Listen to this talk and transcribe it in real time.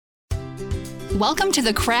Welcome to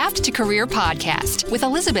the Craft to Career podcast with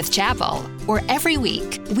Elizabeth Chappell, where every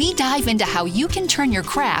week we dive into how you can turn your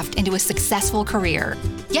craft into a successful career.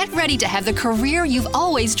 Get ready to have the career you've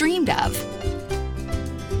always dreamed of.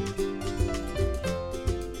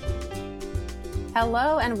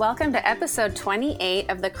 Hello and welcome to episode 28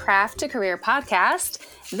 of the Craft to Career podcast.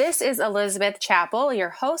 This is Elizabeth Chappell, your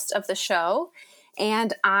host of the show.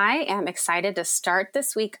 And I am excited to start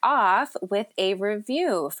this week off with a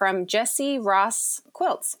review from Jessie Ross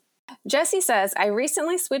Quilts. Jessie says, I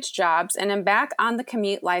recently switched jobs and am back on the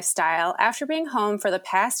commute lifestyle after being home for the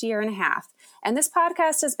past year and a half. And this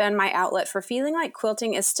podcast has been my outlet for feeling like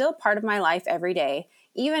quilting is still part of my life every day,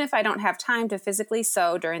 even if I don't have time to physically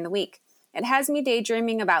sew during the week. It has me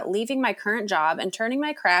daydreaming about leaving my current job and turning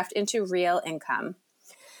my craft into real income.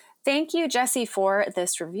 Thank you, Jessie, for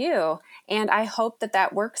this review, and I hope that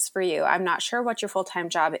that works for you. I'm not sure what your full-time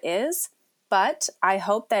job is, but I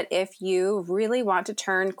hope that if you really want to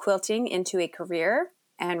turn quilting into a career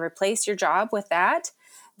and replace your job with that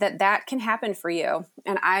can happen for you.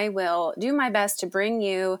 And I will do my best to bring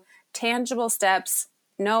you tangible steps,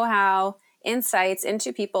 know-how, insights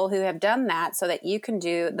into people who have done that so that you can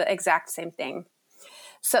do the exact same thing.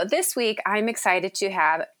 So this week, I'm excited to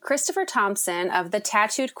have Christopher Thompson of The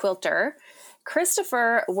Tattooed Quilter.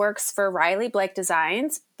 Christopher works for Riley Blake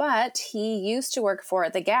Designs, but he used to work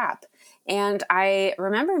for The Gap. And I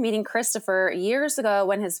remember meeting Christopher years ago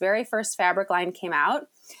when his very first fabric line came out.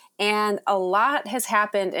 And a lot has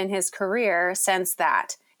happened in his career since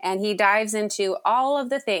that. And he dives into all of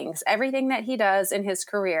the things, everything that he does in his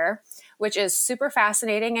career, which is super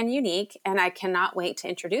fascinating and unique, and I cannot wait to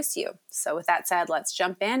introduce you. So with that said, let's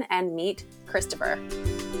jump in and meet Christopher.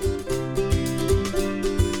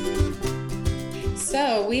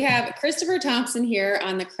 So we have Christopher Thompson here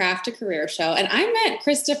on the Craft to Career show, and I met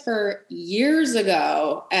Christopher years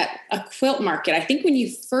ago at a quilt market. I think when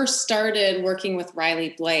you first started working with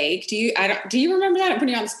Riley Blake. Do you remember that? I'm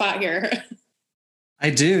putting you on the spot here. I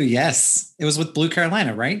do, yes. It was with Blue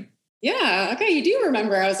Carolina, right? Yeah. Okay. You do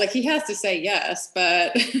remember. I was like, he has to say yes,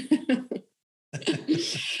 but.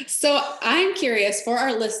 So I'm curious for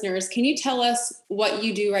our listeners, can you tell us what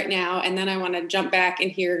you do right now? And then I want to jump back and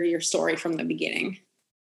hear your story from the beginning.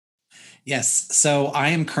 Yes. So I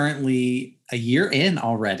am currently a year in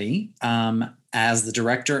already as the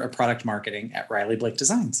director of product marketing at Riley Blake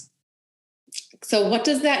Designs. So what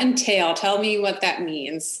does that entail? Tell me what that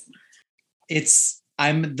means.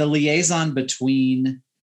 I'm the liaison between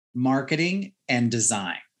marketing and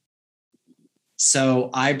design. So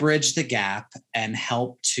I bridge the gap and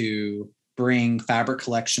help to bring fabric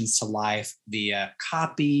collections to life via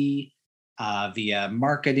copy, via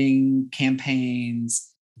marketing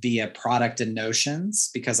campaigns, via product and notions,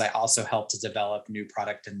 because I also help to develop new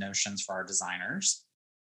product and notions for our designers.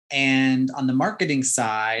 And on the marketing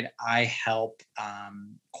side, I help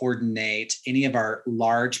coordinate any of our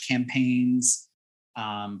large campaigns.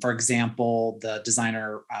 For example, the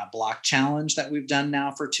designer block challenge that we've done now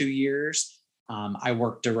for 2 years. I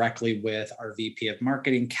work directly with our VP of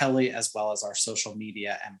marketing, Kelly, as well as our social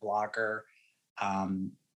media and blogger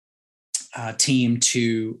team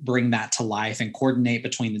to bring that to life and coordinate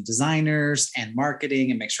between the designers and marketing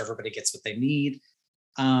and make sure everybody gets what they need.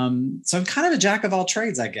 So I'm kind of a jack of all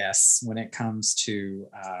trades, I guess, when it comes to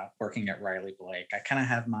working at Riley Blake. I kind of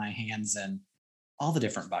have my hands in all the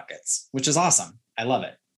different buckets, which is awesome. I love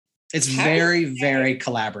it. It's very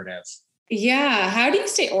collaborative. Yeah. How do you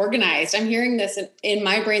stay organized? I'm hearing this in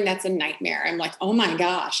my brain. That's a nightmare. I'm like, oh my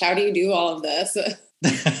gosh, how do you do all of this?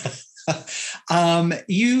 I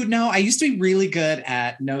used to be really good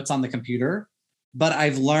at notes on the computer, but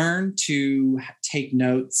I've learned to take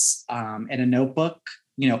notes in a notebook,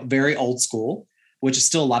 very old school, which is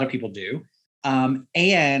still a lot of people do.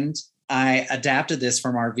 And I adapted this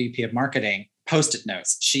from our VP of marketing, Post-it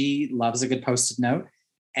notes. She loves a good Post-it note.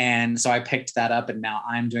 And so I picked that up, and now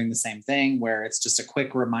I'm doing the same thing where it's just a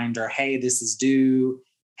quick reminder, hey, this is due.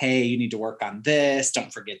 Hey, you need to work on this.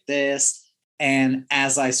 Don't forget this. And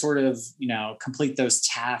as I sort of, complete those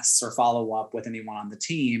tasks or follow up with anyone on the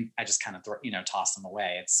team, I just kind of, toss them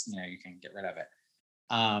away. It's, you can get rid of it.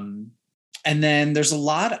 And then there's a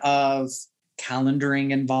lot of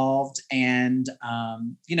calendaring involved. And,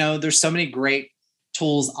 there's so many great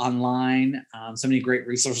tools online, so many great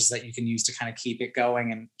resources that you can use to kind of keep it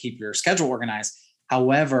going and keep your schedule organized.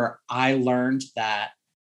 However, I learned that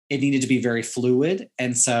it needed to be very fluid.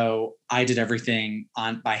 And so I did everything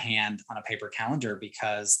by hand on a paper calendar,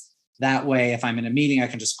 because that way, if I'm in a meeting, I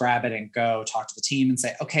can just grab it and go talk to the team and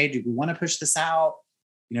say, okay, do we want to push this out?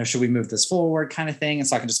 Should we move this forward kind of thing? And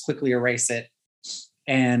so I can just quickly erase it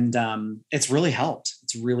And it's really helped.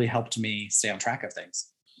 It's really helped me stay on track of things.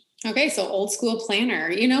 Okay, so old school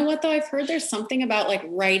planner. You know what, though? I've heard there's something about like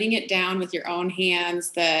writing it down with your own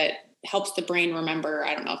hands that helps the brain remember.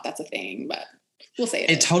 I don't know if that's a thing, but we'll say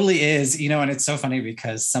it totally is. And it's so funny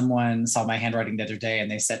because someone saw my handwriting the other day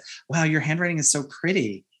and they said, wow, your handwriting is so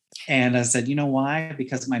pretty. And I said, you know why?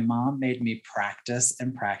 Because my mom made me practice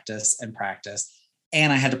and practice and practice.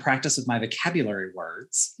 And I had to practice with my vocabulary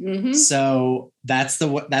words. Mm-hmm. So that's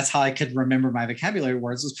how I could remember my vocabulary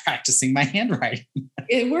words, was practicing my handwriting.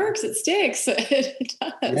 It works. It sticks. It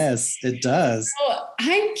does. Yes, it does. So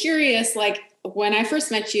I'm curious, like when I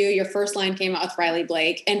first met you, your first line came out with Riley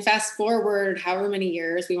Blake, and fast forward however many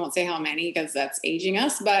years, we won't say how many because that's aging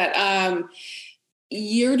us, but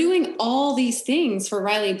you're doing all these things for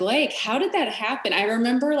Riley Blake. How did that happen? I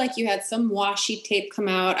remember like you had some washi tape come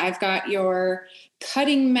out. I've got your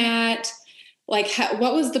cutting mat. Like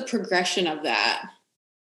what was the progression of that?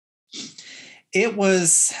 It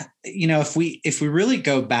was, if we really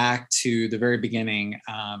go back to the very beginning,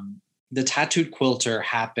 the Tattooed Quilter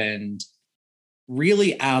happened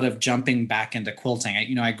really out of jumping back into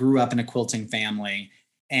quilting. I grew up in a quilting family,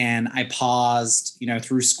 and I paused,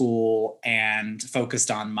 through school and focused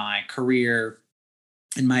on my career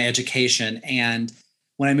and my education. And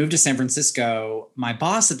when I moved to San Francisco, my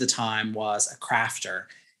boss at the time was a crafter.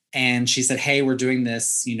 And she said, hey, we're doing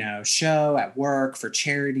this, show at work for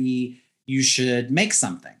charity. You should make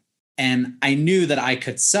something. And I knew that I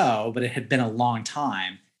could sew, but it had been a long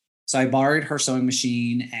time. So I borrowed her sewing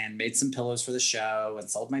machine and made some pillows for the show and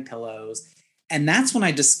sold my pillows. And that's when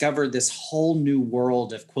I discovered this whole new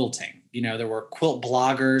world of quilting. There were quilt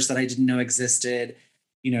bloggers that I didn't know existed.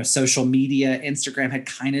 Social media, Instagram had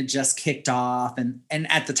kind of just kicked off. And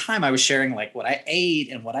at the time I was sharing like what I ate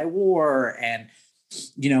and what I wore and,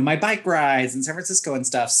 my bike rides in San Francisco and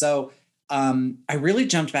stuff. So I really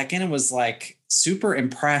jumped back in and was like super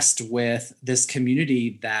impressed with this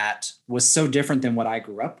community that was so different than what I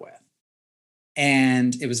grew up with.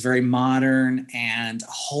 And it was very modern and a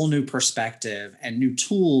whole new perspective and new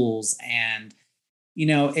tools. And,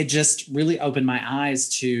 it just really opened my eyes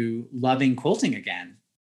to loving quilting again.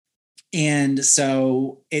 And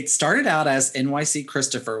so it started out as NYC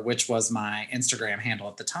Christopher, which was my Instagram handle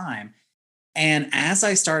at the time. And as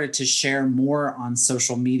I started to share more on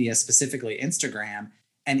social media, specifically Instagram,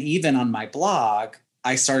 and even on my blog,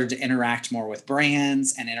 I started to interact more with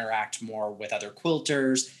brands and interact more with other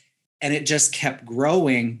quilters. And it just kept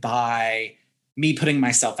growing by me putting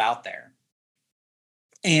myself out there.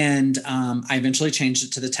 And I eventually changed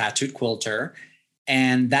it to the Tattooed Quilter.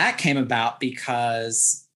 And that came about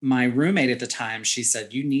because my roommate at the time, she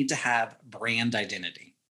said, you need to have brand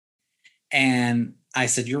identity. And I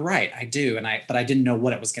said, you're right, I do. But I didn't know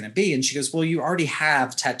what it was going to be. And she goes, well, you already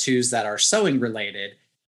have tattoos that are sewing related.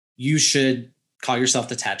 You should call yourself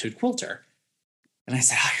the Tattooed Quilter. And I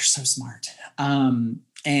said, oh, you're so smart.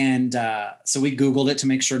 So we Googled it to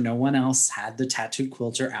make sure no one else had the Tattooed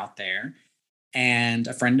Quilter out there. And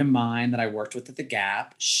a friend of mine that I worked with at the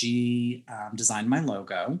Gap, she designed my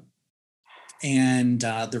logo. And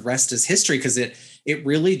the rest is history, because it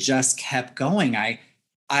really just kept going.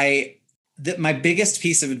 My biggest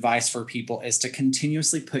piece of advice for people is to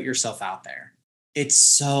continuously put yourself out there. It's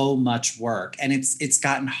so much work, and it's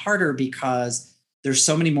gotten harder because there's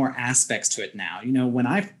so many more aspects to it now. When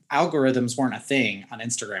algorithms weren't a thing on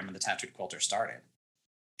Instagram when the Tattooed Quilter started.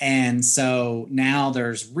 And so now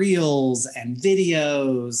there's reels and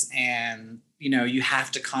videos, and, you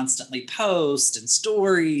have to constantly post and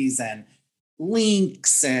stories and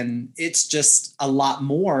links, and it's just a lot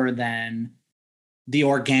more than the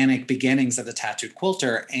organic beginnings of the Tattooed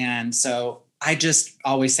Quilter. And so I just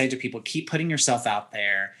always say to people, keep putting yourself out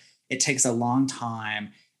there. It takes a long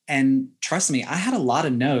time. And trust me, I had a lot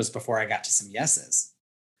of no's before I got to some yeses.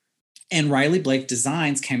 And Riley Blake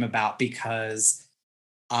Designs came about because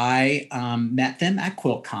I met them at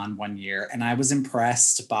QuiltCon one year, and I was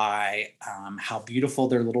impressed by how beautiful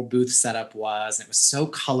their little booth setup was. It was so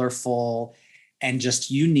colorful and just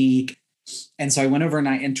unique. And so I went over and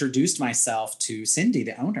I introduced myself to Cindy,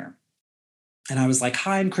 the owner. And I was like,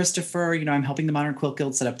 hi, I'm Christopher. I'm helping the Modern Quilt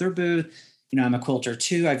Guild set up their booth. I'm a quilter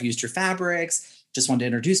too. I've used your fabrics. Just wanted to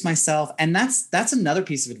introduce myself. And that's another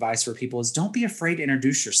piece of advice for people, is don't be afraid to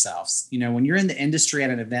introduce yourselves. When you're in the industry at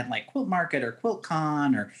an event like Quilt Market or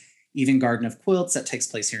QuiltCon or even Garden of Quilts that takes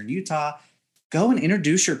place here in Utah, go and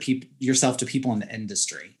introduce yourself to people in the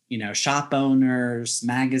industry. Shop owners,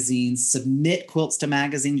 magazines, submit quilts to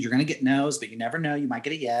magazines. You're going to get no's, but you never know. You might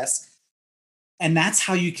get a yes. And that's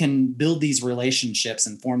how you can build these relationships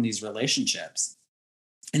and form these relationships.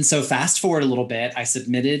 And so fast forward a little bit, I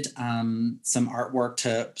submitted some artwork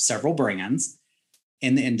to several brands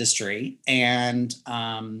in the industry, and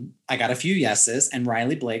I got a few yeses, and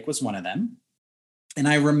Riley Blake was one of them. And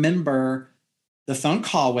I remember the phone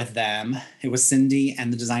call with them. It was Cindy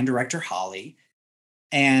and the design director, Holly,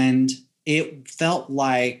 and it felt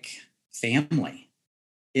like family.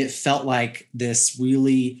 It felt like this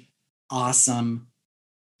really awesome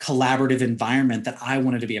collaborative environment that I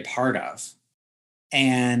wanted to be a part of.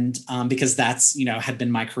 And because that's, had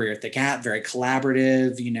been my career at the Gap, very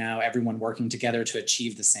collaborative, everyone working together to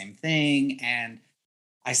achieve the same thing. And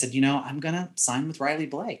I said, I'm going to sign with Riley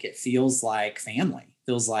Blake. It feels like family,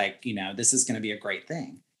 feels like, this is going to be a great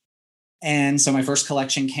thing. And so my first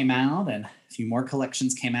collection came out and a few more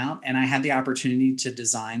collections came out, and I had the opportunity to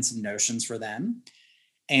design some notions for them.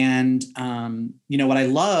 And, what I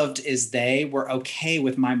loved is they were okay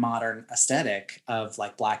with my modern aesthetic of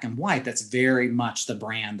like black and white. That's very much the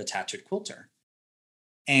brand, The Tattooed Quilter.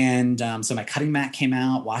 And so my cutting mat came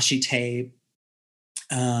out, washi tape.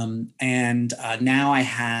 And now I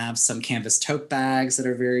have some canvas tote bags that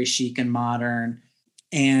are very chic and modern.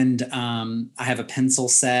 And I have a pencil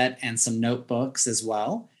set and some notebooks as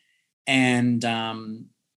well. And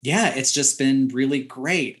it's just been really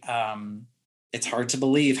great. It's hard to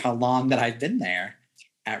believe how long that I've been there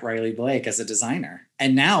at Riley Blake as a designer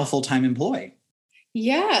and now a full-time employee.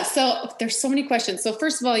 Yeah. So there's so many questions. So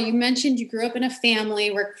first of all, you mentioned you grew up in a family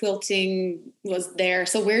where quilting was there.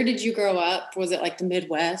 So where did you grow up? Was it like the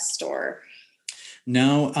Midwest or?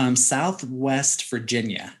 No, Southwest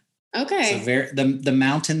Virginia. Okay. So the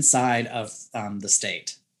mountainside of the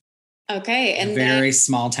state. Okay. And very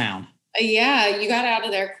small town. Yeah. You got out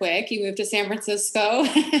of there quick. You moved to San Francisco.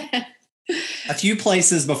 A few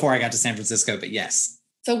places before I got to San Francisco, but yes.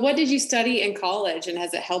 So what did you study in college, and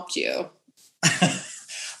has it helped you?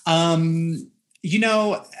 I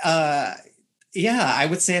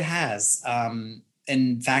would say it has.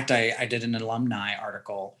 In fact, I did an alumni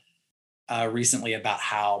article recently about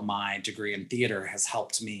how my degree in theater has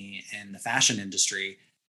helped me in the fashion industry.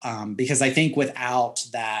 Because I think without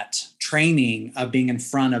that training of being in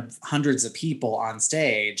front of hundreds of people on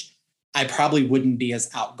stage, I probably wouldn't be as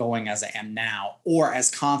outgoing as I am now, or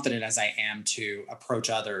as confident as I am to approach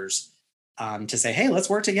others to say, hey, let's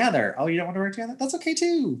work together. Oh, you don't want to work together? That's okay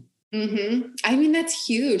too. Mm-hmm. I mean, that's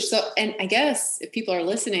huge. So, and I guess if people are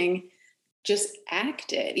listening, just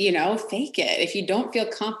act it, fake it. If you don't feel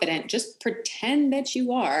confident, just pretend that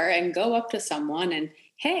you are and go up to someone and,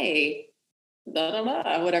 hey, blah, blah,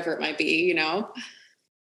 blah, whatever it might be,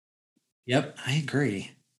 Yep, I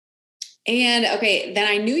agree. And okay, then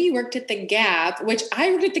I knew you worked at the Gap, which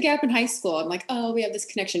I worked at the Gap in high school. I'm like, oh, we have this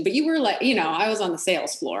connection. But you were like, I was on the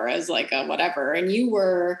sales floor as like a whatever. And you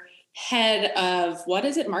were head of, what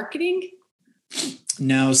is it, marketing?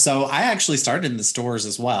 No, so I actually started in the stores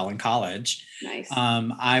as well in college. Nice.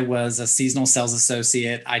 I was a seasonal sales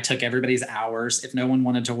associate. I took everybody's hours. If no one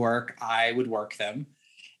wanted to work, I would work them.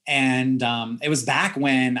 And it was back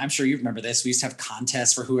when, I'm sure you remember this, we used to have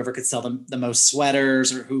contests for whoever could sell the most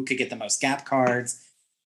sweaters or who could get the most Gap cards.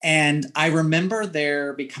 And I remember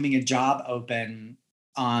there becoming a job open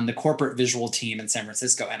on the corporate visual team in San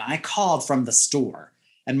Francisco. And I called from the store.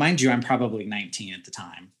 And mind you, I'm probably 19 at the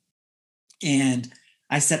time. And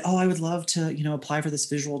I said, oh, I would love to, apply for this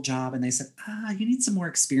visual job. And they said, you need some more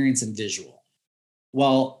experience in visual.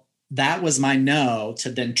 Well, that was my no to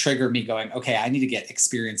then trigger me going, okay, I need to get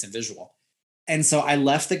experience in visual. And so I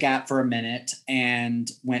left the Gap for a minute and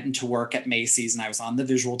went into work at Macy's, and I was on the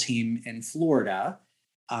visual team in Florida.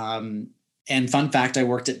 And fun fact, I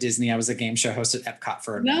worked at Disney. I was a game show host at Epcot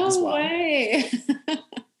for a minute as well. No way.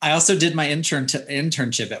 I also did my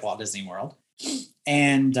internship at Walt Disney World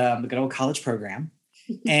and the good old college program.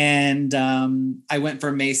 And I went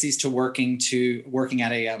from Macy's to working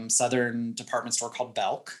at a southern department store called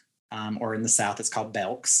Belk. Or in the South, it's called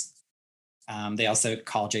Belk's. They also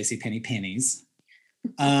call JCPenney pennies.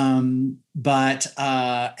 And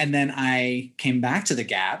then I came back to the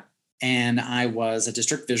Gap, and I was a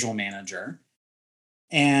district visual manager.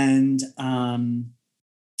 And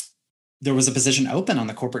there was a position open on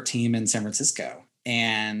the corporate team in San Francisco.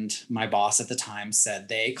 And my boss at the time said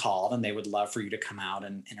they called and they would love for you to come out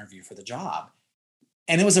and interview for the job.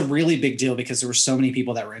 And it was a really big deal because there were so many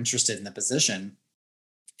people that were interested in the position.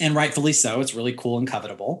 And rightfully so. It's really cool and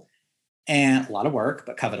covetable, and a lot of work,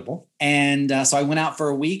 but covetable. And so I went out for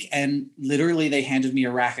a week, and literally they handed me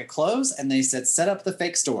a rack of clothes and they said, set up the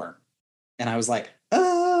fake store. And I was like,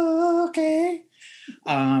 oh, okay.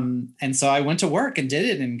 And so I went to work and did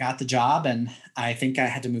it and got the job. And I think I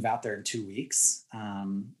had to move out there in 2 weeks.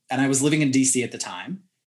 And I was living in DC at the time.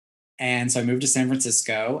 And so I moved to San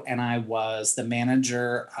Francisco, and I was the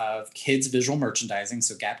manager of kids visual merchandising,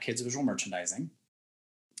 so Gap Kids Visual Merchandising.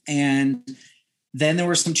 And then there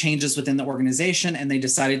were some changes within the organization, and they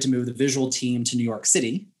decided to move the visual team to New York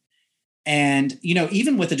City. And,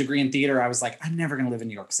 even with a degree in theater, I was like, I'm never going to live in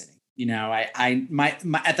New York City.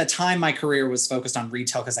 At the time, my career was focused on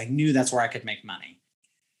retail because I knew that's where I could make money.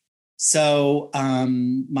 So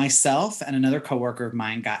myself and another coworker of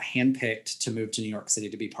mine got handpicked to move to New York City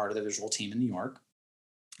to be part of the visual team in New York.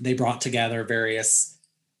 They brought together various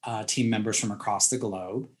team members from across the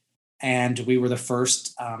globe. And we were the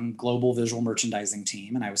first global visual merchandising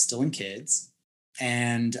team. And I was still in kids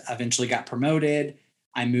and eventually got promoted.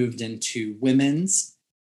 I moved into women's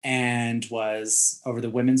and was over the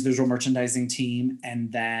women's visual merchandising team.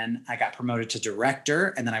 And then I got promoted to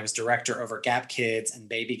director. And then I was director over Gap Kids and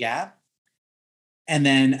Baby Gap. And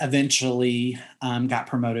then eventually got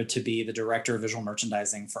promoted to be the director of visual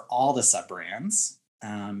merchandising for all the sub-brands,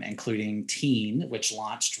 including Teen, which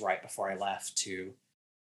launched right before I left to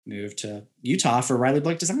move to Utah for Riley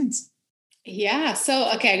Blake Designs. Yeah.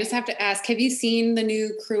 So, okay, I just have to ask, have you seen the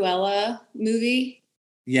new Cruella movie?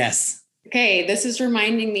 Yes. Okay, this is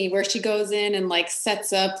reminding me where she goes in and like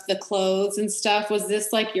sets up the clothes and stuff. Was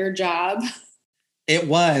this like your job? It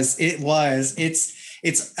was.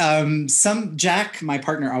 It's Jack, my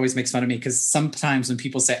partner, always makes fun of me because sometimes when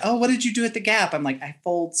people say, "Oh, what did you do at the Gap?" I'm like, I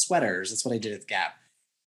fold sweaters. That's what I did at the Gap.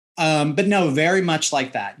 But no, very much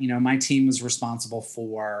like that. My team was responsible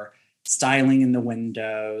for styling in the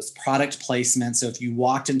windows, product placement. So if you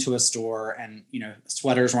walked into a store and,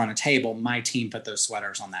 sweaters were on a table, my team put those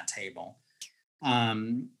sweaters on that table.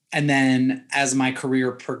 And then as my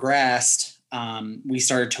career progressed, we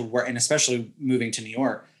started to work, and especially moving to New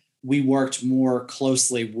York, we worked more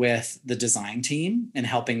closely with the design team and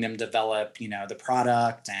helping them develop, the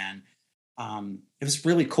product. And it was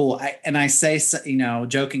really cool. I say,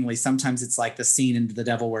 jokingly, sometimes it's like the scene in The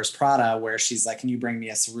Devil Wears Prada where she's like, "Can you bring me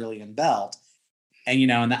a cerulean belt?"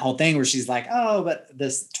 And, and that whole thing where she's like, "Oh, but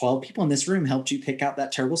this 12 people in this room helped you pick out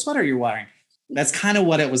that terrible sweater you're wearing." That's kind of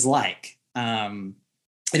what it was like. And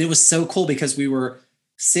it was so cool because we were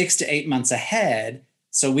 6 to 8 months ahead.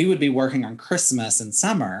 So we would be working on Christmas and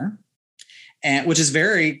summer, and which is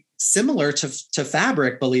very similar to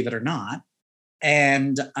fabric, believe it or not.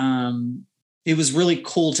 And it was really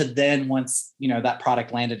cool to then, once, that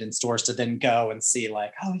product landed in stores, to then go and see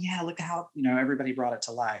like, oh yeah, look how, everybody brought it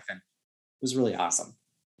to life. And it was really awesome.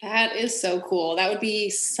 That is so cool. That would be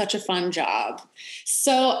such a fun job.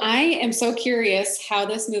 So I am so curious how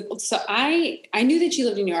this moved. So I knew that you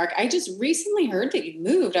lived in New York. I just recently heard that you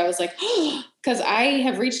moved. I was like, because I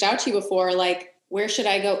have reached out to you before, like, where should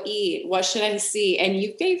I go eat? What should I see? And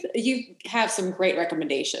you have some great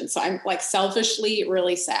recommendations. So I'm like selfishly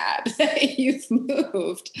really sad that you've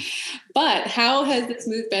moved. But how has this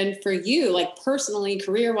move been for you? Like personally,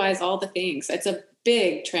 career-wise, all the things. It's a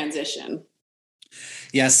big transition.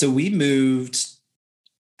 Yeah, so we moved,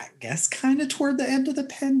 I guess, kind of toward the end of the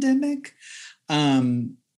pandemic.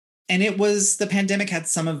 And it was, the pandemic had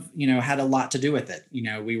had a lot to do with it.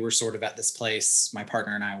 We were sort of at this place, my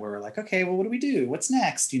partner and I, where we're like, okay, well, what do we do? What's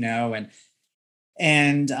next?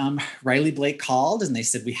 And Riley Blake called and they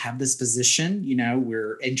said, "We have this position,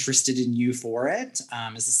 we're interested in you for it.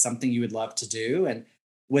 Is this something you would love to do?" And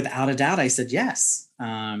without a doubt, I said yes,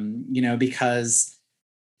 because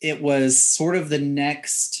it was sort of the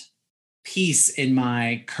next piece in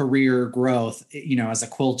my career growth, as a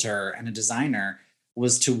quilter and a designer,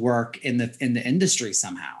 was to work in the industry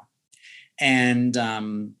somehow. And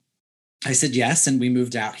I said yes, and we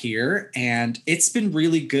moved out here. And it's been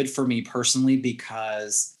really good for me personally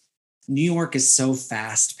because New York is so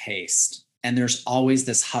fast paced and there's always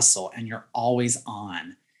this hustle and you're always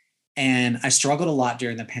on. And I struggled a lot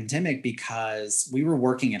during the pandemic because we were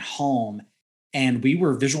working at home and we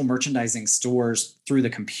were visual merchandising stores through the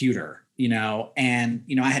computer, and,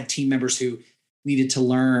 I had team members who needed to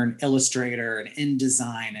learn Illustrator and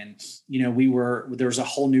InDesign. And, there was a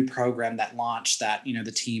whole new program that launched that,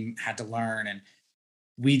 the team had to learn, and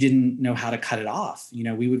we didn't know how to cut it off.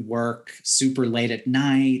 We would work super late at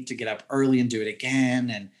night to get up early and do it again.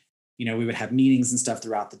 And, we would have meetings and stuff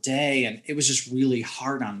throughout the day. And it was just really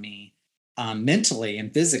hard on me mentally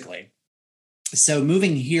and physically. So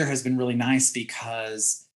moving here has been really nice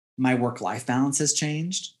because my work-life balance has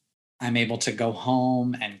changed. I'm able to go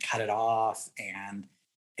home and cut it off and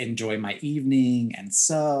enjoy my evening and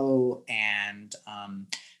sew and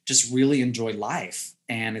just really enjoy life.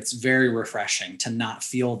 And it's very refreshing to not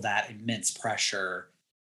feel that immense pressure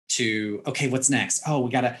to, okay, what's next? Oh,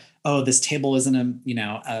 this table isn't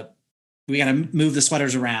a we got to move the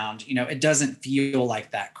sweaters around. It doesn't feel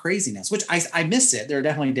like that craziness, which I miss it. There are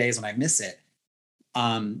definitely days when I miss it.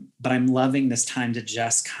 But I'm loving this time to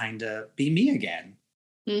just kind of be me again.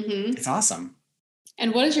 Mm-hmm. It's awesome.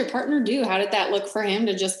 And what does your partner do? How did that look for him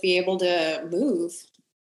to just be able to move?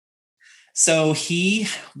 So he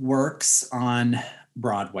works on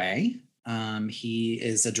Broadway. He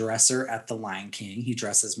is a dresser at the Lion King. He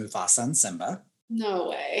dresses Mufasa and Simba. No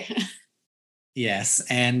way. Yes.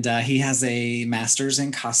 And he has a master's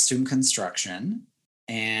in costume construction.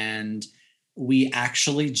 And we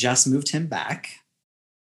actually just moved him back.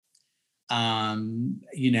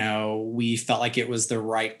 We felt like it was the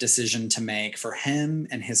right decision to make for him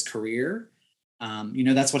and his career.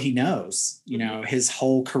 That's what he knows. Mm-hmm. His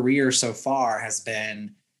whole career so far has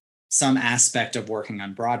been some aspect of working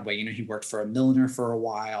on Broadway. He worked for a milliner for a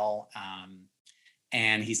while,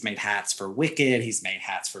 and he's made hats for Wicked. He's made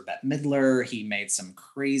hats for Bette Midler. He made some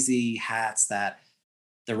crazy hats that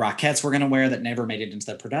the Rockettes were going to wear that never made it into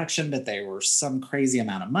the production, but they were some crazy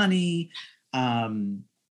amount of money.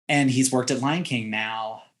 And he's worked at Lion King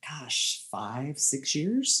now, 5-6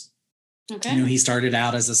 years. Okay. He started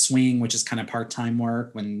out as a swing, which is kind of part-time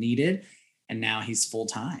work when needed. And now he's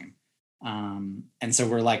full-time. And so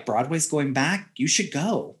we're like, Broadway's going back. You should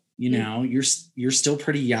go. You're still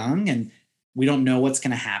pretty young and we don't know what's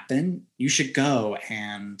going to happen. You should go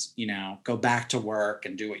and, go back to work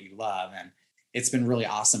and do what you love. And it's been really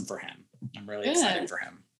awesome for him. I'm really excited for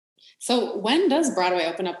him. So when does Broadway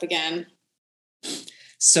open up again?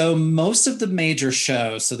 So most of the major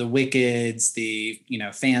shows, so the Wickeds, the,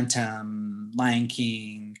 Phantom, Lion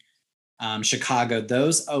King, Chicago,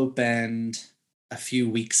 those opened a few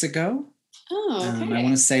weeks ago. Oh, okay. I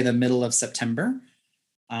want to say the middle of September.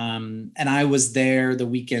 And I was there the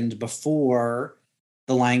weekend before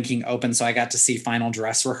the Lion King opened. So I got to see final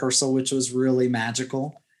dress rehearsal, which was really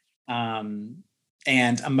magical and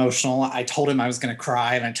emotional. I told him I was going to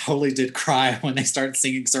cry, and I totally did cry when they started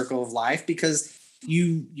singing Circle of Life, because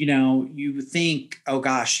you think, oh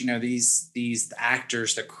gosh, these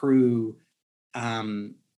actors, the crew,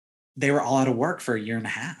 they were all out of work for a year and a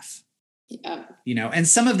half. Yeah. And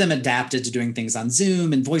some of them adapted to doing things on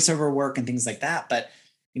Zoom and voiceover work and things like that. But,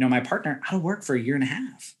 my partner out of work for a year and a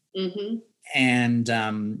half. Mm-hmm. And,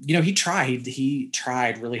 he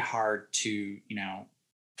tried really hard to,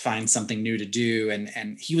 find something new to do.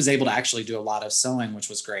 And he was able to actually do a lot of sewing, which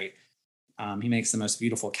was great. He makes the most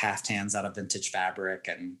beautiful caftans out of vintage fabric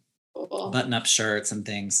and button-up shirts and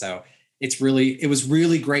things. So it was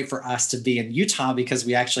really great for us to be in Utah, because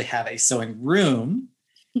we actually have a sewing room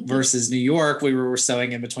versus New York. We were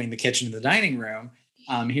sewing in between the kitchen and the dining room.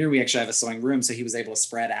 Here we actually have a sewing room. So he was able to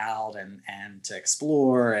spread out and to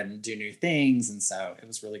explore and do new things. And so it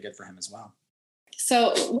was really good for him as well.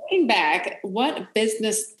 So looking back, what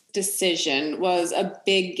business decision was a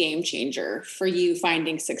big game changer for you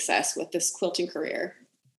finding success with this quilting career?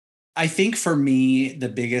 I think for me, the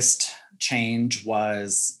biggest change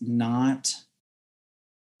was not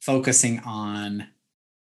focusing on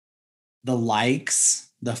the likes,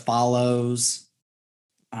 the follows,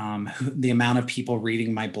 the amount of people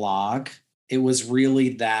reading my blog. It was really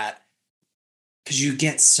that, because you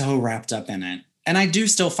get so wrapped up in it. And I do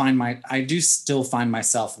still find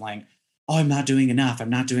myself like, oh, I'm not doing enough. I'm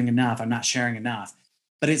not doing enough. I'm not sharing enough.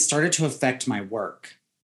 But it started to affect my work.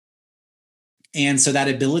 And so that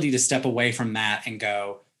ability to step away from that and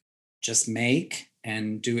go, just make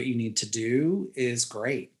and do what you need to do is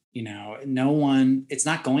great. It's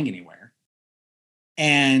not going anywhere.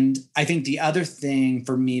 And I think the other thing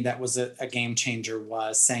for me that was a game changer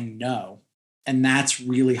was saying no. And that's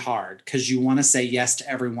really hard, because you want to say yes to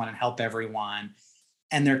everyone and help everyone.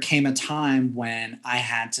 And there came a time when I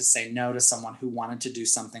had to say no to someone who wanted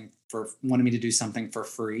me to do something for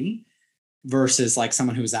free versus like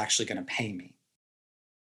someone who was actually going to pay me.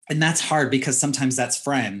 And that's hard, because sometimes that's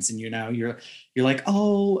friends and, you're like,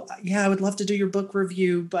 oh yeah, I would love to do your book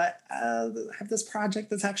review, but I have this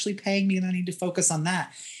project that's actually paying me and I need to focus on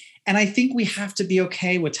that. And I think we have to be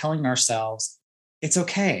okay with telling ourselves it's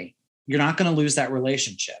okay. You're not going to lose that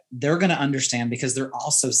relationship. They're going to understand, because they're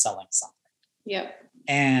also selling something. Yep.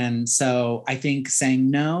 And so I think saying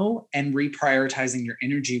no and reprioritizing your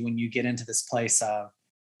energy when you get into this place of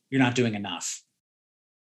you're not doing enough.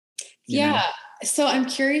 Yeah. So I'm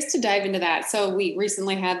curious to dive into that. So we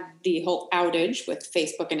recently had the whole outage with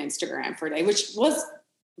Facebook and Instagram for a day, which was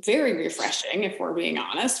very refreshing, if we're being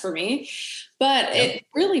honest, for me. But it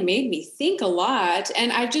really made me think a lot.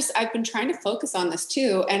 And I've been trying to focus on this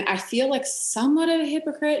too. And I feel like somewhat of a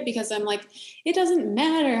hypocrite because I'm like, it doesn't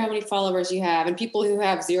matter how many followers you have. And people who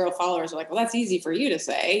have 0 followers are like, well, that's easy for you to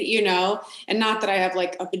say, and not that I have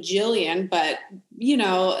like a bajillion, but,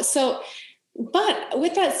 but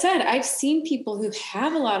with that said, I've seen people who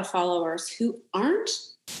have a lot of followers who aren't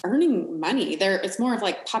earning money. It's more of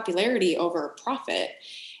like popularity over profit.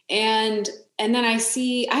 And then I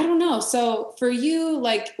see, I don't know. So for you,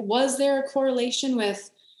 like, was there a correlation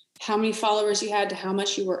with how many followers you had to how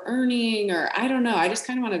much you were earning? Or I don't know. I just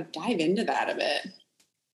kind of want to dive into that a bit.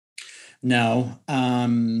 No,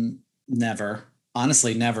 never.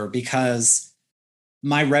 Honestly, never, because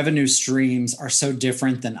my revenue streams are so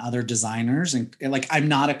different than other designers. And like, I'm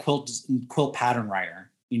not a quilt pattern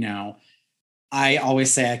writer. I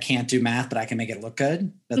always say I can't do math, but I can make it look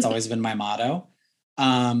good. That's always been my motto.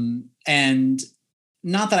 And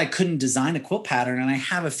not that I couldn't design a quilt pattern, and I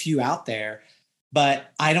have a few out there,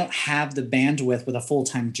 but I don't have the bandwidth with a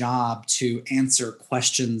full-time job to answer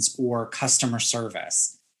questions or customer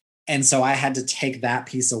service. And so I had to take that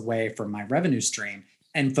piece away from my revenue stream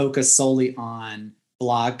and focus solely on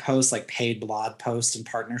blog posts, like paid blog posts and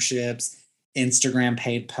partnerships, Instagram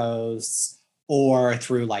paid posts, or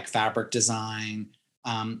through like fabric design.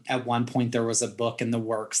 At one point there was a book in the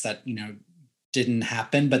works that, didn't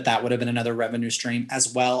happen, but that would have been another revenue stream,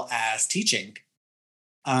 as well as teaching.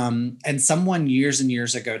 And someone years and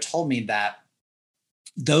years ago told me that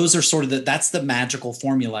those are sort of that's the magical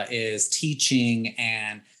formula, is teaching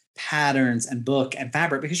and patterns and book and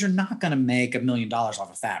fabric, because you're not going to make $1 million off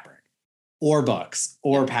of fabric or books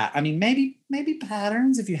or maybe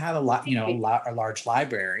patterns if you have a large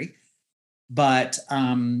library, but,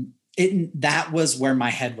 that was where my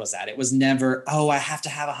head was at. It was never, I have to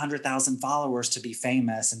have 100,000 followers to be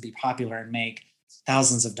famous and be popular and make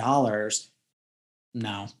thousands of dollars.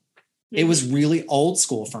 No, It was really old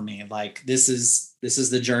school for me. Like, this is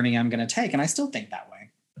the journey I'm going to take. And I still think that way.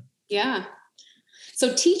 Yeah.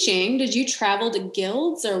 So teaching, did you travel to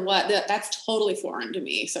guilds or what? That's totally foreign to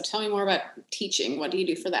me. So tell me more about teaching. What do you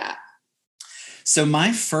do for that? So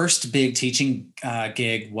my first big teaching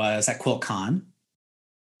gig was at QuiltCon.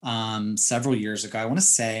 Several years ago. I want to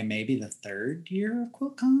say maybe the 3rd year of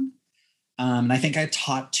QuiltCon. And I think I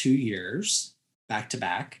taught 2 years back to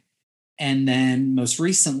back. And then most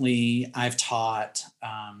recently, I've taught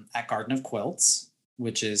at Garden of Quilts,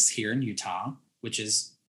 which is here in Utah, which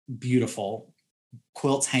is beautiful.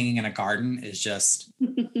 Quilts hanging in a garden is just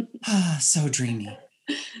so dreamy.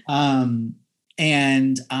 And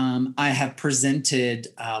I have presented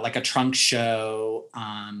like a trunk show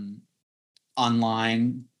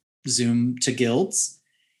online, Zoom, to guilds.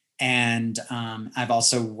 And I've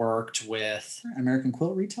also worked with American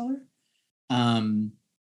Quilt Retailer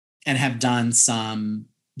and have done some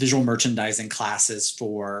visual merchandising classes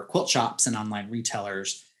for quilt shops and online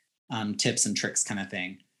retailers, tips and tricks kind of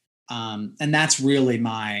thing. And that's really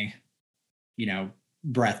my,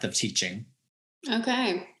 breadth of teaching.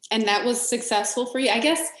 Okay. And that was successful for you? I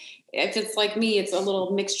guess if it's like me, it's a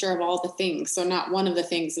little mixture of all the things. So not one of the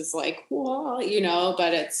things is like, well,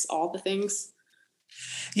 but it's all the things.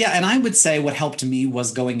 Yeah. And I would say what helped me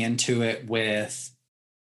was going into it with,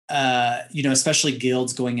 especially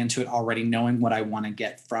guilds, going into it already knowing what I want to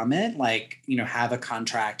get from it. Like, have a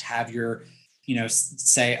contract, have your,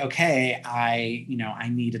 say, okay, I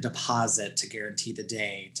need a deposit to guarantee the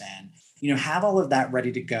date, and, have all of that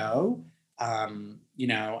ready to go, and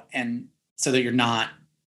so that you're not,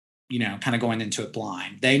 kind of going into it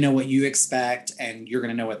blind. They know what you expect and you're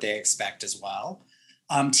going to know what they expect as well.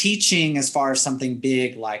 Teaching as far as something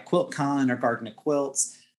big like QuiltCon or Garden of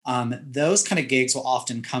Quilts, those kind of gigs will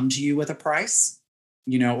often come to you with a price,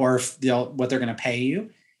 or what they're going to pay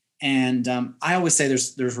you. And I always say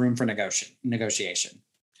there's room for negotiation.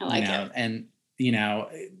 I like it. And,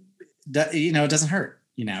 it doesn't hurt,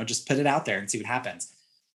 just put it out there and see what happens.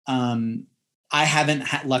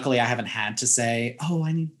 Luckily I haven't had to say,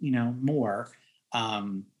 I need, more.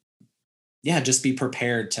 Just be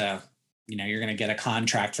prepared to, you're going to get a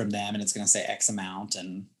contract from them and it's going to say X amount,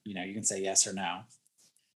 and, you can say yes or no.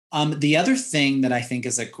 The other thing that I think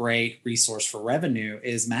is a great resource for revenue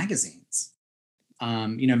is magazines.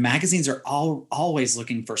 Magazines are always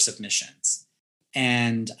looking for submissions.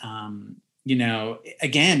 And,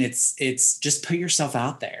 again, it's just put yourself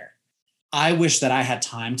out there. I wish that I had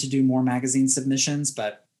time to do more magazine submissions,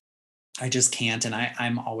 but I just can't. And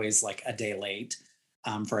I'm always like a day late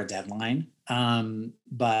for a deadline.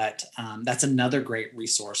 But that's another great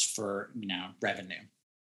resource for, revenue.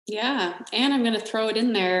 Yeah. And I'm going to throw it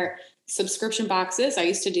in there. subscription boxes. I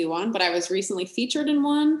used to do one, but I was recently featured in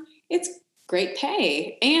one. It's great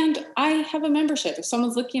pay. And I have a membership. If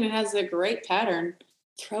someone's looking and has a great pattern,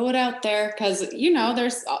 throw it out there. Cause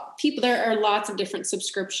there are lots of different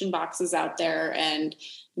subscription boxes out there and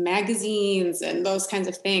magazines and those kinds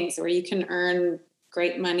of things where you can earn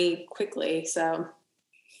great money quickly. So,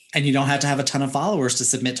 and you don't have to have a ton of followers to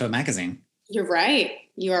submit to a magazine. You're right.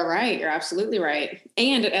 You are right. You're absolutely right.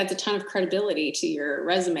 And it adds a ton of credibility to your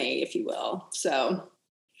resume, if you will. So,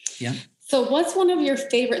 yeah. So what's one of your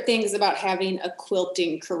favorite things about having a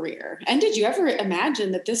quilting career? And did you ever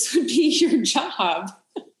imagine that this would be your job?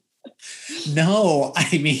 No,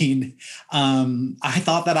 I mean, I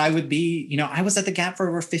thought that I would be, I was at the Gap for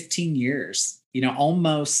over 15 years,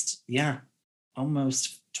 almost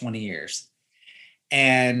 20 years.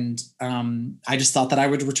 And I just thought that I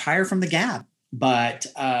would retire from the Gap. But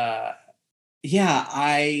I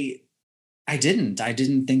didn't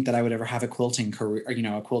think that I would ever have a quilting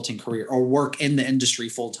career, or work in the industry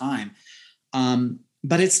full time.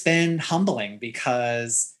 But it's been humbling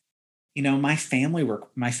because, my family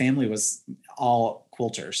was all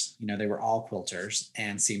quilters. They were all quilters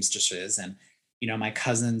and seamstresses. And, my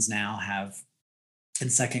cousins now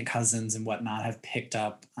and second cousins and whatnot have picked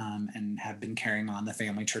up and have been carrying on the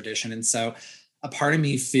family tradition. And so a part of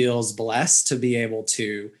me feels blessed to be able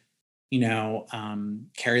to,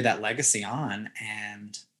 carry that legacy on.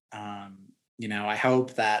 And, I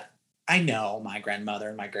hope that I know my grandmother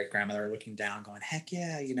and my great grandmother are looking down going, heck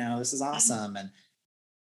yeah, this is awesome. And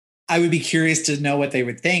I would be curious to know what they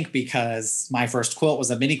would think, because my first quilt was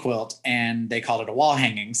a mini quilt and they called it a wall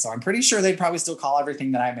hanging. So I'm pretty sure they'd probably still call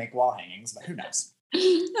everything that I make wall hangings, but who knows?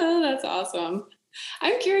 Oh, that's awesome.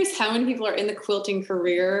 I'm curious how many people are in the quilting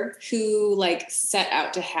career who set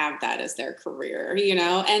out to have that as their career,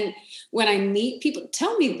 and when I meet people,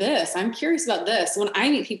 tell me this, I'm curious about this. When I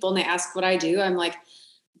meet people and they ask what I do, I'm like,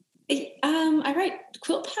 I write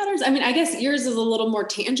quilt patterns. I mean, I guess yours is a little more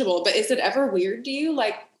tangible, but is it ever weird to you?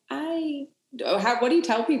 What do you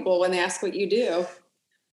tell people when they ask what you do?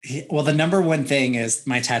 Well, the number one thing is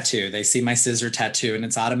my tattoo. They see my scissor tattoo and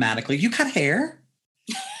it's automatically, you cut hair?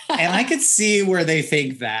 And I could see where they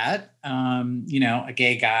think that, a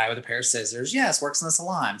gay guy with a pair of scissors, yes, works in the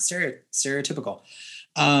salon, stereotypical.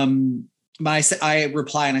 But I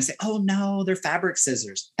reply and I say, oh no, they're fabric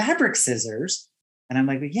scissors. Fabric scissors? And I'm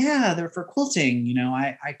like, yeah, they're for quilting.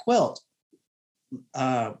 I quilt.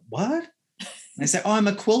 What? And I say, oh, I'm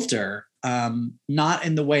a quilter. Not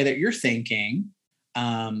in the way that you're thinking,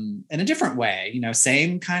 in a different way,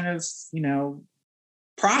 same kind of,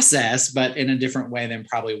 process, but in a different way than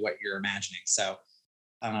probably what you're imagining. So,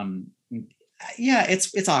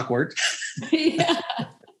 it's awkward. Yeah.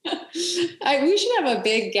 We should have a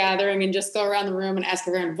big gathering and just go around the room and ask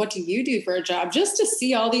everyone, what do you do for a job? Just to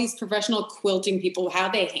see all these professional quilting people, how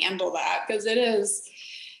they handle that. Cause it is,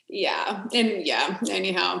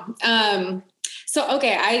 anyhow.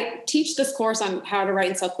 Okay. I teach this course on how to write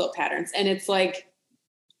and sell quilt patterns, and it's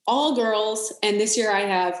all girls. And this year I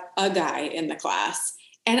have a guy in the class.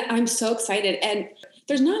 And I'm so excited. And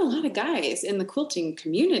there's not a lot of guys in the quilting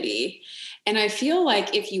community. And I feel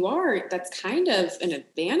like if you are, that's kind of an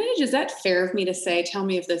advantage. Is that fair of me to say? Tell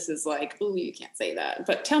me if this is oh, you can't say that,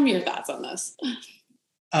 but tell me your thoughts on this.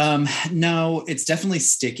 No, it's definitely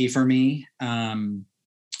sticky for me,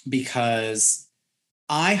 because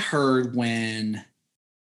I heard when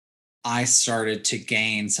I started to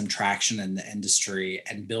gain some traction in the industry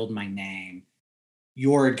and build my name,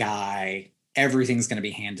 you're a guy, everything's going to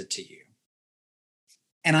be handed to you.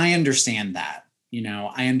 And I understand that,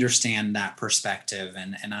 I understand that perspective.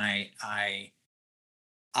 And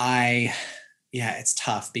it's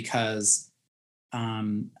tough because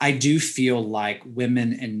I do feel like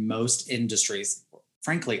women in most industries,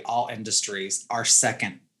 frankly, all industries, are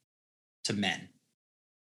second to men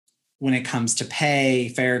when it comes to pay,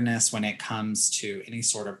 fairness, when it comes to any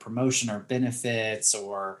sort of promotion or benefits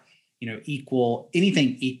or,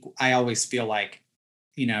 anything equal. I always feel like,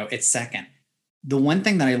 it's second. The one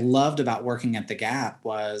thing that I loved about working at the Gap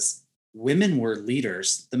was women were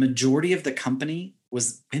leaders. The majority of the company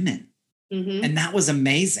was women. Mm-hmm. And that was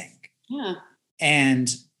amazing. Yeah. And,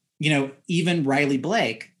 even Riley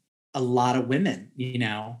Blake, a lot of women,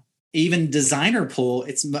 even designer pool,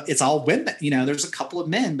 it's all women, there's a couple of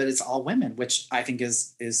men, but it's all women, which I think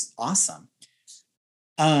is awesome.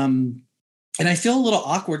 And I feel a little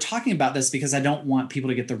awkward talking about this because I don't want people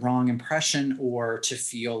to get the wrong impression or to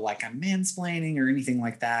feel like I'm mansplaining or anything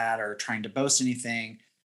like that, or trying to boast anything.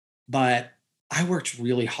 But I worked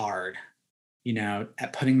really hard,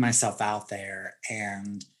 at putting myself out there.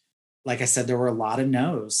 And like I said, there were a lot of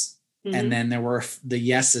no's. And then there were the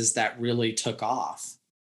yeses that really took off.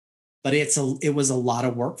 But it was a lot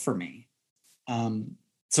of work for me.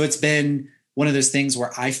 So it's been one of those things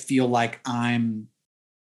where I feel like I'm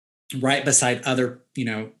right beside other,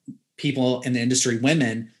 people in the industry,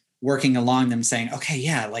 women working along them saying, okay,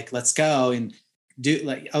 yeah, like, let's go and do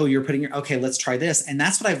like, oh, you're putting okay, let's try this. And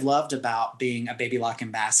that's what I've loved about being a Baby Lock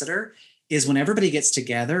ambassador is when everybody gets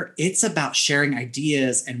together, it's about sharing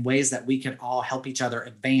ideas and ways that we can all help each other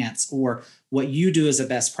advance, or what you do as a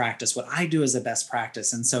best practice, what I do as a best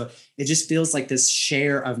practice. And so it just feels like this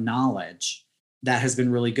share of knowledge that has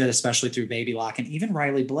been really good, especially through Baby Lock and even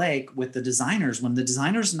Riley Blake with the designers. When the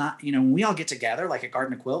designers when we all get together, like at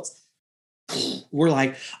Garden of Quilts, we're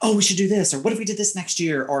like, oh, we should do this. Or what if we did this next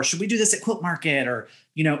year? Or should we do this at Quilt Market? Or,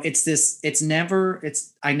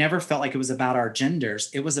 I never felt like it was about our genders.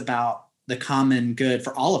 It was about the common good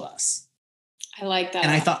for all of us. I like that.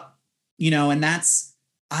 And I thought,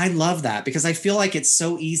 I love that because I feel like it's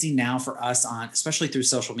so easy now for us especially through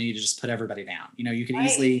social media, to just put everybody down. You can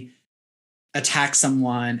easily attack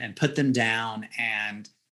someone and put them down.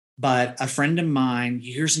 But a friend of mine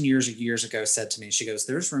years and years ago said to me, she goes,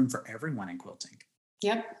 there's room for everyone in quilting.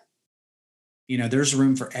 Yep. There's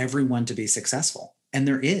room for everyone to be successful. And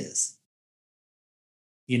there is.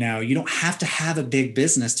 You don't have to have a big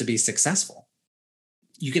business to be successful.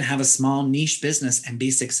 You can have a small niche business and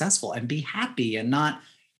be successful and be happy and not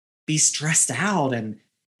be stressed out and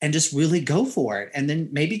just really go for it. And then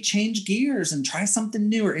maybe change gears and try something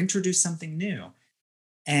new or introduce something new.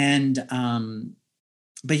 And,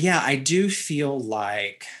 but yeah, I do feel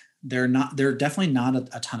like there are definitely not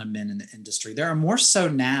a ton of men in the industry. There are more so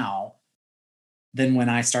now than when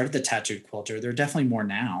I started the Tattooed Quilter. There are definitely more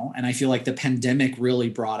now. And I feel like the pandemic really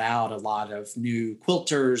brought out a lot of new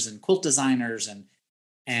quilters and quilt designers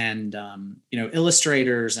and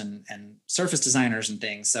illustrators and surface designers and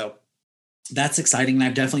things. So that's exciting. And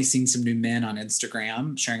I've definitely seen some new men on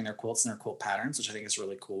Instagram sharing their quilts and their quilt patterns, which I think is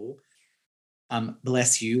really cool.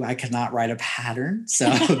 Bless you. I cannot write a pattern.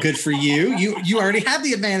 So good for you. You already have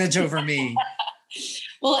the advantage over me.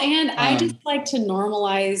 Well, and I just like to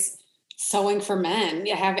normalize sewing for men.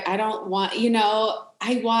 I don't want,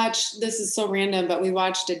 I watched, this is so random, but we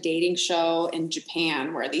watched a dating show in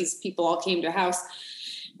Japan where these people all came to a house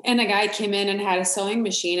and a guy came in and had a sewing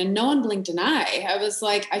machine and no one blinked an eye. I was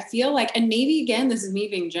like, I feel like, and maybe again, this is me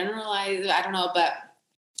being generalized, I don't know, but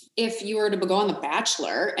if you were to go on The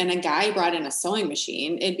Bachelor and a guy brought in a sewing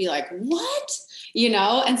machine, it'd be like, what?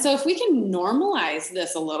 And so if we can normalize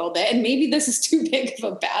this a little bit, and maybe this is too big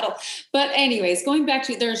of a battle, but anyways, going back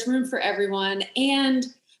to there's room for everyone and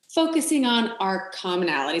focusing on our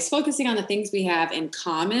commonalities, focusing on the things we have in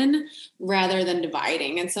common rather than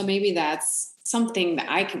dividing. And so maybe that's something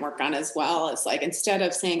that I can work on as well. It's like, instead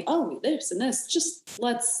of saying, oh, this and this, just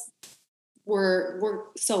we're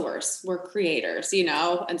sewers, we're creators,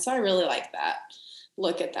 And so I really like that.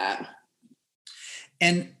 Look at that.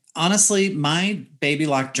 And honestly, my Baby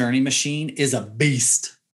Lock Journey machine is a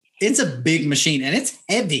beast. It's a big machine and it's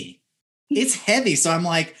heavy. It's heavy. So I'm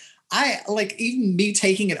like, even me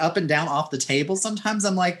taking it up and down off the table, sometimes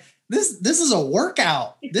I'm like, this is a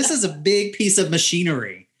workout. This is a big piece of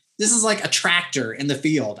machinery. This is like a tractor in the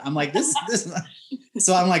field. I'm like, this.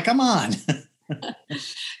 So I'm like, come on.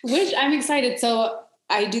 Which I'm excited. So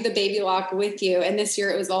I do the Baby Lock with you. And this year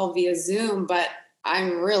it was all via Zoom, but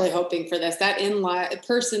I'm really hoping for this, that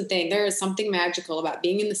in-person thing. There is something magical about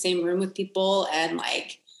being in the same room with people and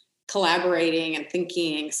like collaborating and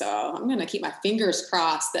thinking. So I'm going to keep my fingers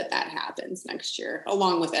crossed that happens next year,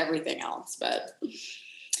 along with everything else. But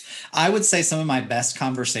I would say some of my best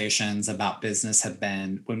conversations about business have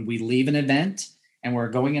been when we leave an event and we're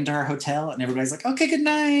going into our hotel and everybody's like, okay, good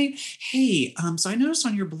night. Hey, so I noticed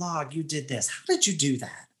on your blog, you did this. How did you do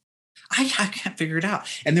that? I can't figure it out.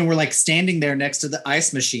 And then we're like standing there next to the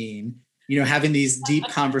ice machine, having these deep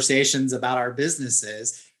conversations about our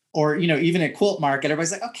businesses. Or, even at Quilt Market,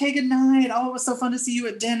 everybody's like, okay, good night. Oh, it was so fun to see you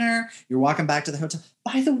at dinner. You're walking back to the hotel.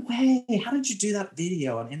 By the way, how did you do that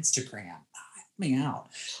video on Instagram? Help me out.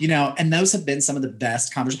 And those have been some of the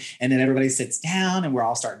best conversations. And then everybody sits down and we're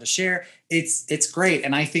all starting to share. It's great.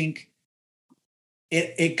 And I think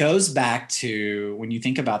it goes back to when you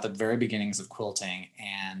think about the very beginnings of quilting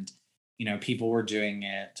and people were doing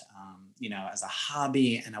it, as a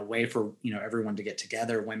hobby and a way for, everyone to get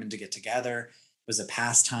together, women to get together. It was a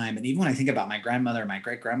pastime. And even when I think about my grandmother and my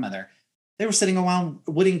great-grandmother, they were sitting around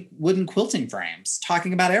wooden quilting frames,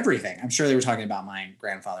 talking about everything. I'm sure they were talking about my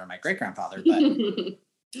grandfather and my great-grandfather, but,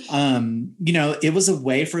 it was a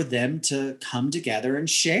way for them to come together and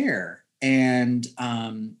share. And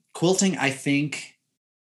quilting, I think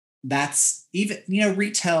that's even,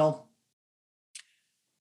 retail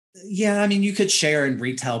Yeah, I mean, you could share in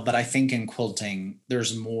retail, but I think in quilting,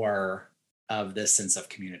 there's more of this sense of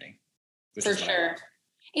community, which For is what I sure. love.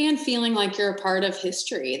 And feeling like you're a part of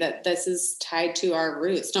history, that this is tied to our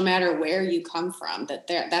roots, no matter where you come from,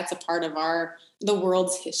 that's a part of the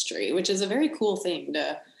world's history, which is a very cool thing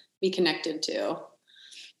to be connected to.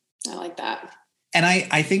 I like that. And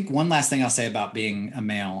I think one last thing I'll say about being a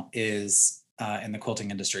male is in the quilting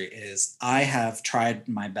industry is I have tried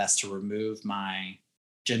my best to remove my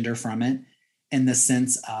gender from it in the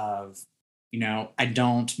sense of, I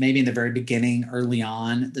don't, maybe in the very beginning, early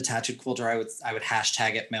on, the tattooed quilter, I would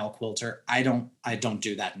hashtag it male quilter. I don't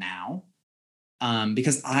do that now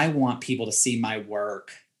because I want people to see my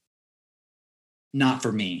work not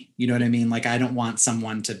for me. You know what I mean? Like I don't want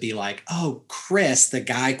someone to be like, oh, Chris, the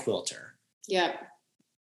guy quilter. Yeah.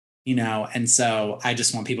 And so I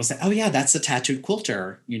just want people to say, oh yeah, that's a tattooed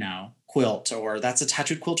quilter, quilt, or that's a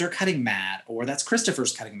tattooed quilter cutting mat, or that's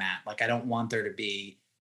Christopher's cutting mat. Like I don't want there to be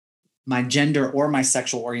my gender or my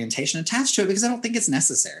sexual orientation attached to it because I don't think it's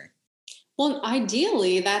necessary. Well,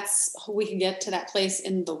 ideally, we can get to that place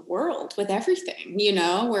in the world with everything,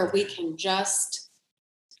 where we can just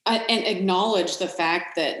and acknowledge the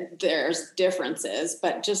fact that there's differences,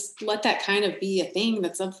 but just let that kind of be a thing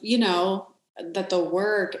that's of, that the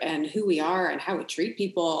work and who we are and how we treat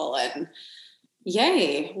people, and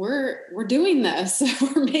yay, we're doing this.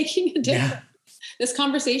 We're making a difference. Yeah. This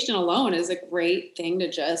conversation alone is a great thing to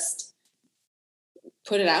just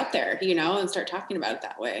put it out there, and start talking about it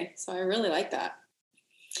that way. So I really like that.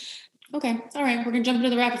 Okay. All right. We're going to jump into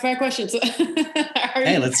the rapid fire questions.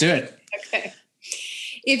 Hey, let's do it.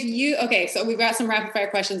 Okay. So we've got some rapid fire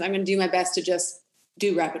questions. I'm going to do my best to just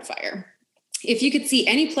do rapid fire. If you could see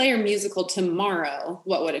any play or musical tomorrow,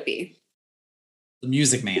 what would it be? The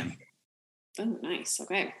Music Man. Oh, nice.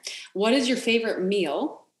 Okay. What is your favorite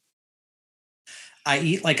meal? I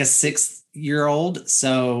eat like a 6-year-old.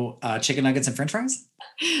 So chicken nuggets and French fries.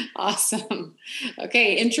 Awesome.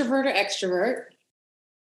 Okay. Introvert or extrovert?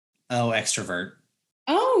 Oh, extrovert.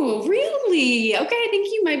 Oh, really? Okay. I think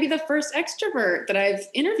you might be the first extrovert that I've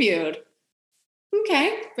interviewed.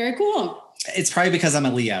 Okay. Very cool. It's probably because I'm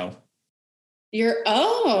a Leo.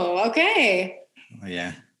 Okay. Oh,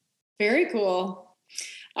 yeah. Very cool.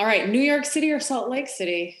 All right. New York City or Salt Lake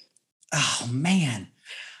City? Oh, man.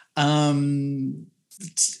 Palm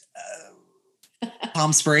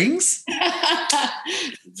Springs.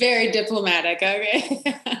 Very diplomatic. Okay.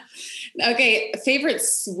 Okay. Favorite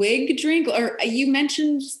swig drink? Or you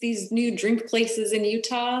mentioned these new drink places in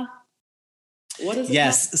Utah. What is it?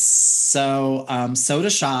 Yes. Called? So soda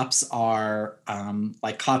shops are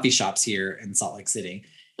like coffee shops here in Salt Lake City.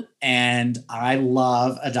 And I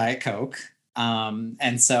love a Diet Coke.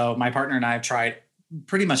 And so my partner and I have tried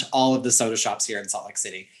pretty much all of the soda shops here in Salt Lake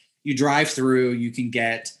City. You drive through, you can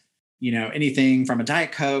get, anything from a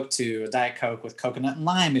Diet Coke to a Diet Coke with coconut and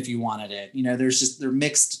lime if you wanted it. They're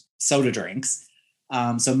mixed soda drinks.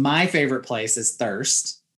 So my favorite place is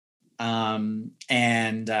Thirst.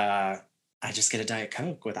 I just get a Diet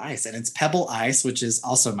Coke with ice, and it's Pebble Ice, which is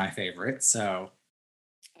also my favorite. So,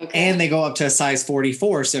 okay. And they go up to a size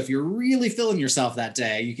 44. So if you're really feeling yourself that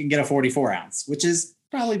day, you can get a 44 ounce, which is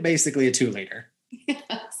probably basically a 2-liter.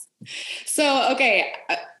 Yes. So, okay.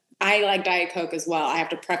 I like Diet Coke as well. I have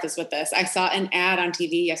to preface with this. I saw an ad on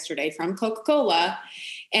TV yesterday from Coca-Cola,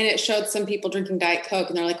 and it showed some people drinking Diet Coke,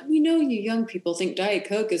 and they're like, we know you young people think Diet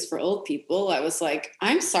Coke is for old people. I was like,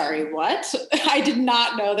 I'm sorry, what? I did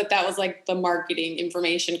not know that was like the marketing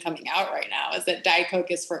information coming out right now, is that Diet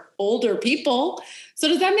Coke is for older people. So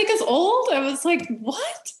does that make us old? I was like,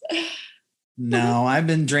 what? No, I've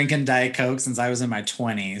been drinking Diet Coke since I was in my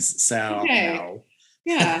 20s. So okay. No.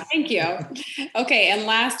 Yeah, thank you. Okay, and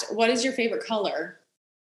last, what is your favorite color?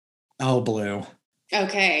 Oh, blue.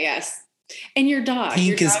 Okay, yes. And your dog?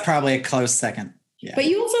 Pink is probably a close second. Yeah. But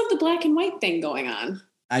you also have the black and white thing going on.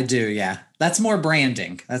 I do, yeah. That's more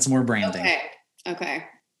branding. Okay.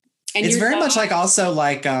 And it's very much like also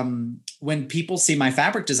like when people see my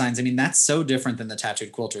fabric designs, I mean, that's so different than the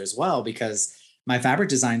tattooed quilter as well, because my fabric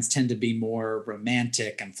designs tend to be more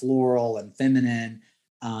romantic and floral and feminine.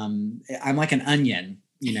 I'm like an onion,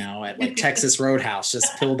 at like Texas Roadhouse,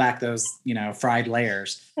 just peel back those, fried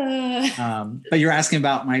layers. But you're asking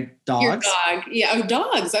about my dogs? Your dog. Yeah. Oh,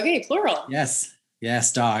 dogs. Okay. Plural. Yes.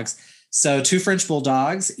 Dogs. So 2 French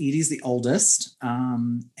bulldogs. Edie's the oldest.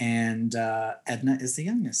 And Edna is the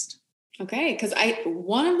youngest. Okay. Because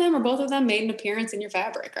one of them or both of them made an appearance in your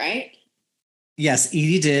fabric, right? Yes.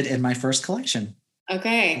 Edie did in my first collection.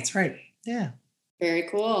 Okay. That's right. Yeah. Very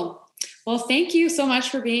cool. Well, thank you so much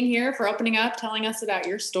for being here, for opening up, telling us about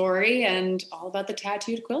your story and all about the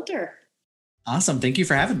tattooed quilter. Awesome. Thank you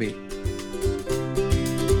for having me.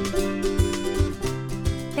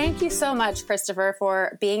 Thank you so much, Christopher,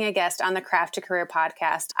 for being a guest on the Craft to Career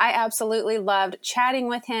podcast. I absolutely loved chatting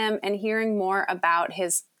with him and hearing more about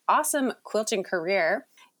his awesome quilting career.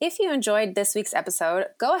 If you enjoyed this week's episode,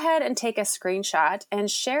 go ahead and take a screenshot and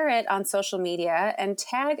share it on social media and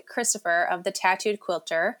tag Christopher of the Tattooed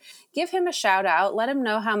Quilter. Give him a shout out. Let him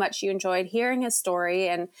know how much you enjoyed hearing his story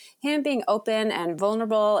and him being open and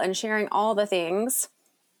vulnerable and sharing all the things.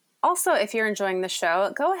 Also, if you're enjoying the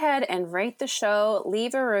show, go ahead and rate the show,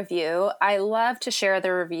 leave a review. I love to share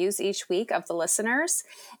the reviews each week of the listeners,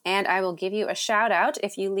 and I will give you a shout out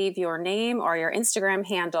if you leave your name or your Instagram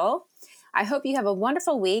handle. I hope you have a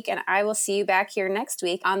wonderful week, and I will see you back here next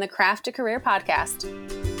week on the Craft to Career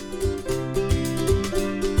podcast.